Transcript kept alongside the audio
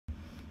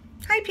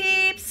Hi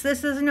peeps,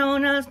 this is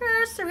Nona's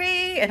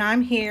nursery and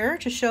I'm here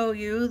to show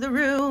you the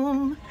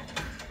room.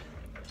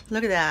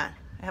 Look at that.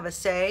 I have a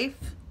safe.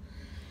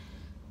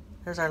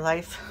 There's our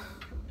life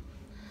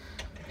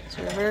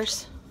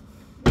servers.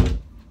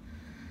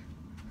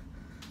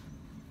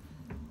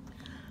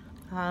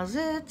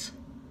 Closet.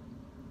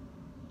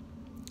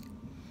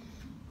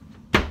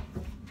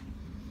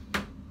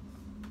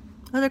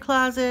 Other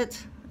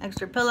closet.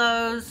 Extra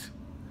pillows.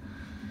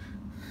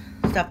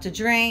 Stuff to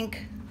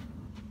drink.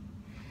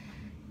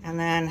 And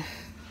then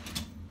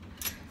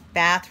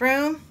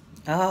bathroom.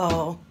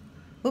 Oh,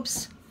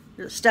 oops,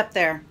 there's a step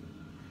there.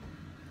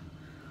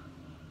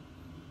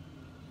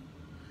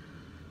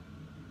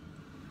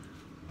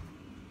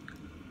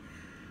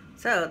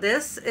 So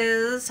this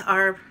is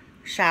our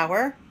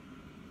shower,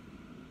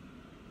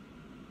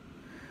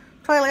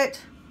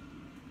 toilet,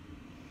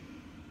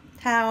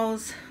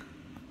 towels,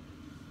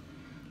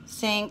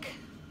 sink.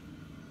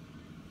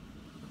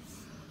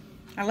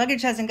 Our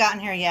luggage hasn't gotten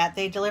here yet.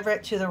 They deliver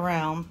it to the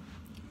room.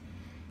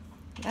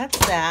 That's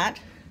that.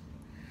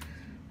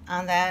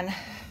 And then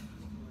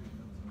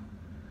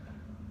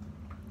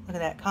look at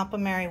that,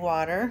 complimentary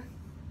water,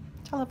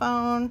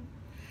 telephone,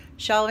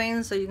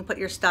 shelving so you can put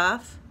your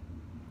stuff,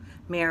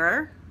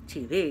 mirror,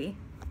 TV.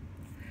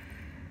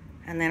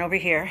 And then over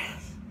here,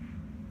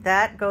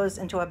 that goes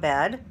into a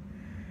bed,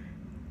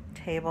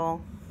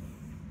 table,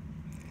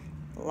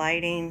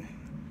 lighting,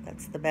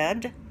 that's the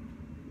bed.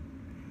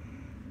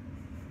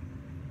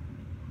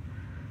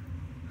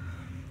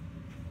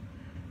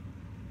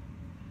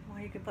 Well,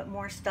 you could put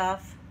more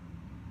stuff.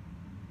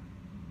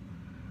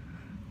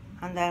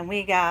 And then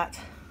we got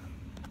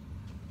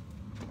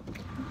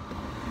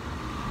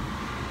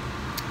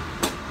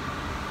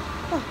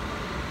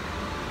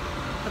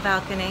the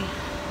balcony.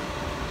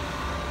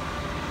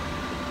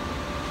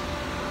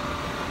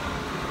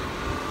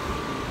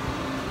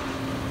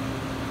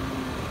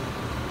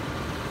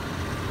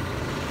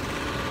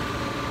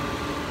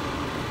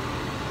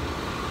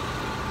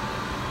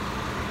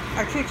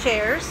 Our 2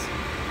 chairs.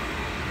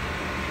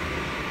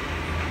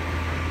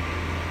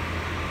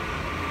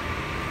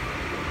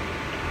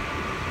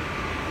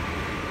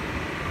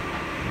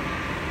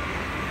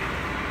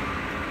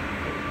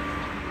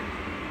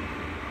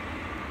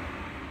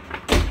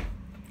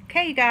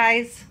 Okay, you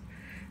guys,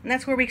 and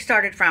that's where we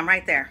started from,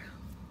 right there.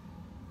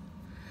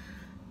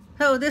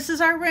 So this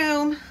is our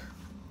room.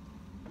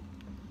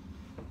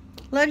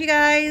 Love you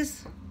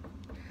guys.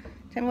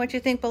 Tell me what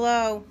you think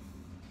below.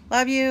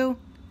 Love you.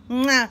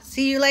 Mwah.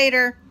 See you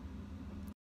later.